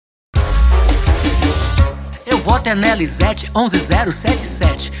Eu voto é na Elisete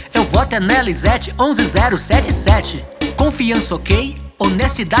 11077. Eu voto é na Elisete 11077. Confiança ok,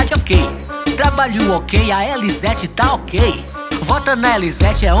 honestidade ok, trabalho ok, a Elisete tá ok. Vota na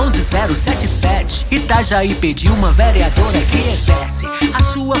Elisete é 11077. Itajaí pediu uma vereadora que exerce a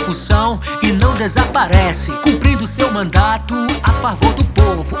sua função e não desaparece, cumprindo seu mandato a favor do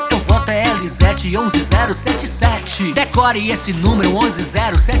povo. Eu voto é Elisete 11077. Decore esse número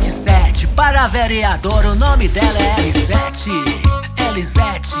 11077. Para a vereadora o nome dela é Elisete.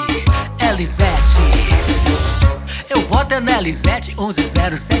 Elisete, Elisete. Eu voto é na Elisete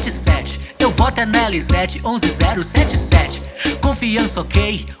 11077. Eu voto é na Elisete 11077. Confiança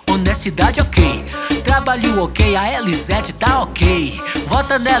ok, honestidade ok, trabalho ok, a Elisete tá ok.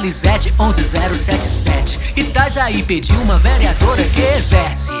 Vota na Elisete 11077. Itajaí pediu uma vereadora que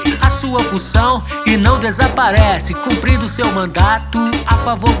exerce a sua função e não desaparece, cumprindo seu mandato a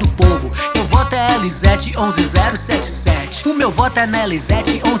favor do povo. Eu voto é Elisete 11077. O meu voto é na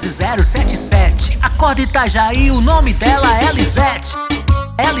Elisete 11077. Acorda Itajaí, o nome dela é Elisete.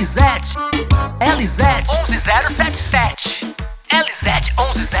 Elisete, Elisete 11077. Elisete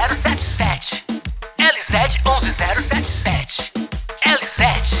 11077. Elisete 11077.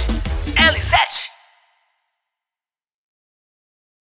 Elisete, Elisete.